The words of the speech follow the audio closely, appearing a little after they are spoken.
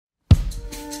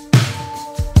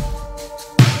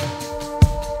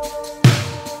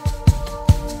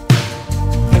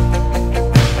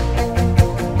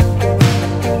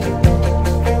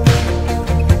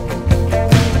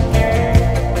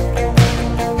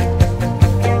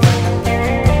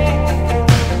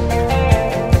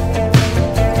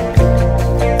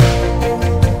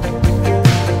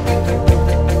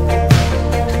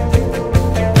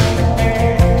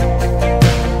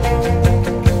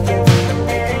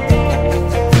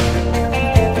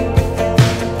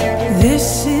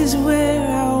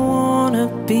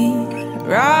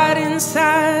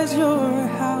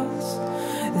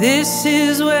This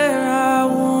is where I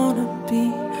wanna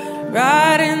be,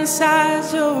 right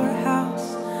inside your house.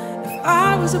 If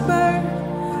I was a bird,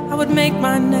 I would make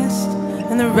my nest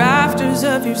in the rafters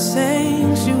of your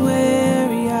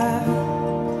sanctuary.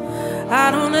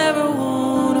 I don't ever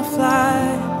wanna fly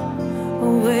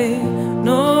away,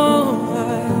 no,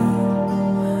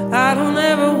 I don't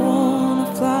ever wanna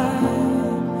fly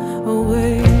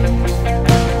away.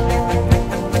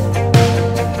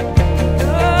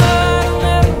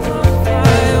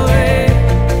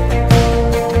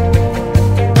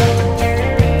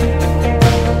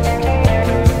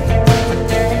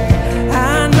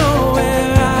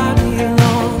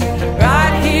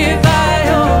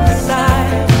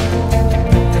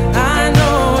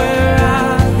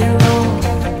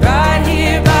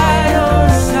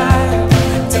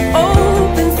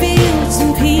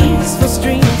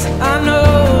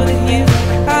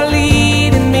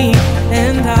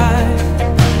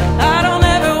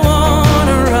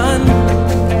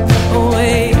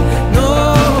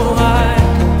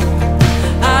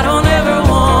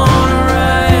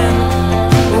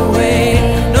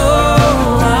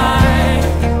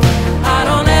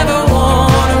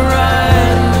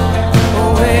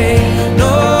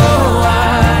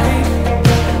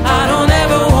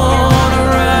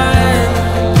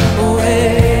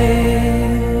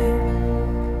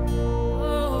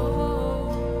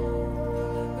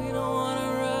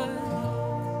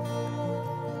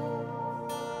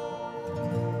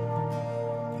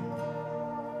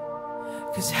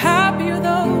 Cause happy are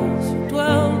those who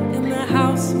dwell in the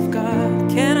house of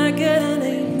God. Can I get an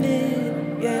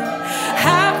amen? Yeah.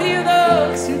 Happy are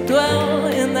those who dwell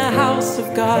in the house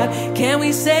of God. Can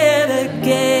we say it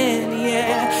again?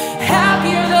 Yeah.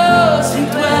 Happy are those who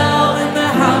dwell in the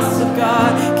house of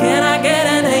God. Can I get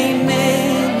an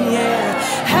amen? Yeah.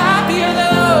 Happy are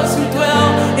those who dwell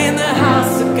in the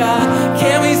house of God.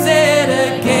 Can we say it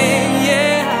again?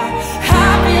 Yeah.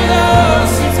 Happy are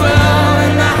those who dwell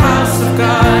in the house of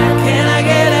God. Can I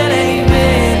get an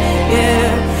amen? Yeah.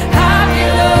 Happy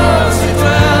are those who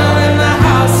dwell in the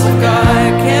house of God.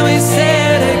 Can we say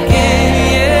it again?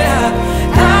 Yeah.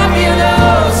 Happy are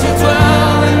those who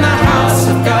dwell in the house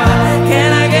of God. Can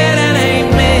I get an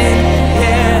amen?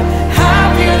 Yeah.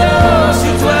 Happy are those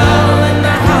who dwell in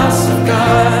the house of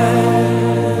God.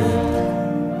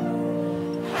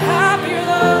 Happy are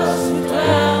those who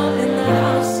dwell in the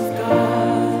house of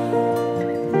God.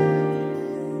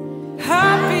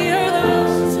 Happy are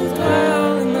those who dwell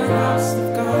in the house of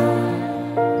God.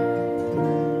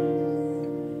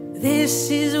 This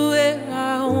is where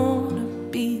I wanna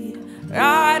be,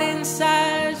 right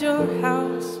inside your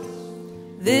house.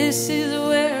 This is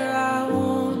where I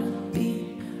wanna be,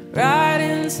 right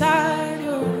inside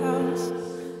your house.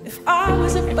 If I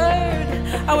was a bird,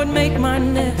 I would make my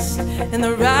nest in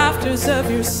the rafters of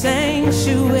your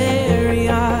sanctuary.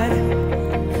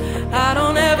 I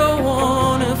don't ever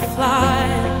wanna fly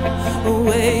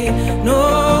away, no,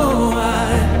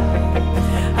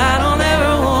 I don't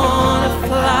ever wanna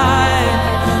fly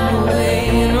away,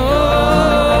 no,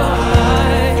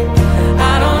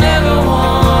 I don't ever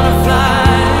wanna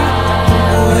fly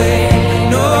away,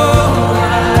 no,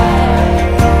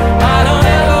 I don't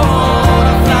ever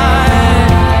wanna fly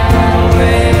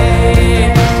away.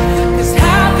 'Cause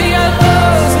happy are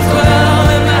those who dwell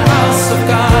in the house of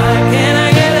God. Can I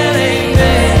get an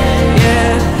amen?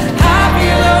 Yeah. Happy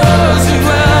are those who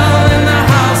dwell in the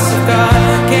house of God.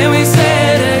 Can we say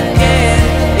it again?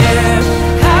 Yeah.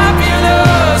 Happy are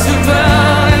those who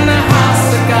dwell in the house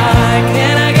of God.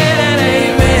 Can I get an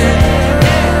amen?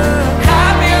 Yeah.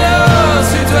 Happy are those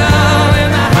who dwell in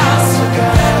the house of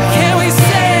God. Can we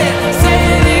say it? Say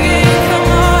it again. Come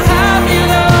on. Happy are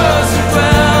those who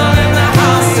dwell in the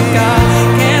house of God.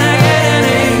 Can I get an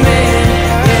amen?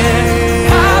 Yeah.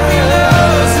 Happy are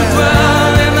those who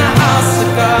dwell in the house of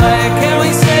God. Can we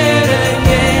say it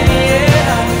again?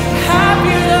 Yeah.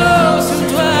 Happy are those who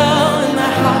dwell in the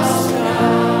house of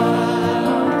God.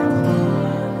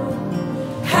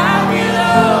 Happy are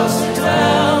those who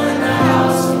dwell in the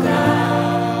house of God.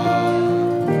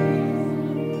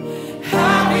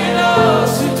 Happy are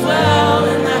those who dwell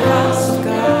in the house of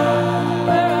God,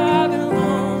 where I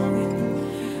belong.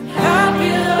 Happy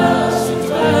are those who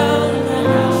dwell in the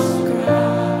house of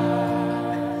God.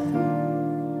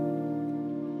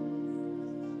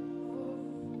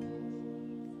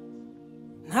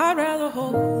 I'd rather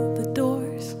hold the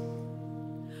doors,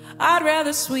 I'd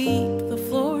rather sweep the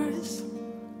floors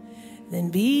than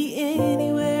be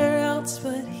anywhere else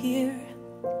but here.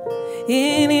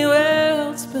 Anywhere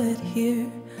else but here.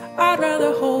 I'd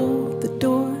rather hold the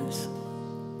doors,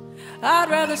 I'd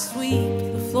rather sweep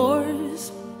the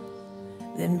floors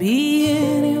than be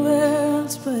anywhere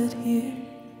else but here.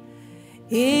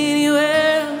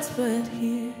 Anywhere else but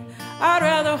here. I'd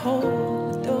rather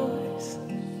hold the doors,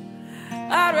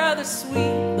 I'd rather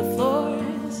sweep the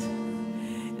floors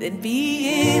than be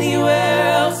anywhere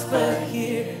else but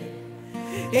here.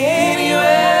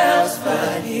 Anywhere else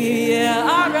but here. Yeah,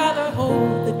 I'd rather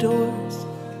hold the doors,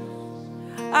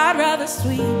 I'd rather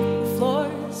sweep the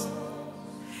floors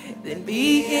than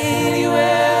be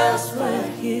anywhere else but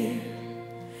here.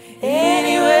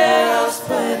 Anywhere else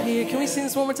but here. Can we sing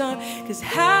this one more time? 'Cause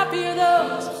happy are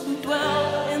those who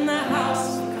dwell in the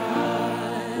house of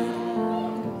God.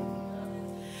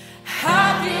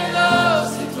 Happy are those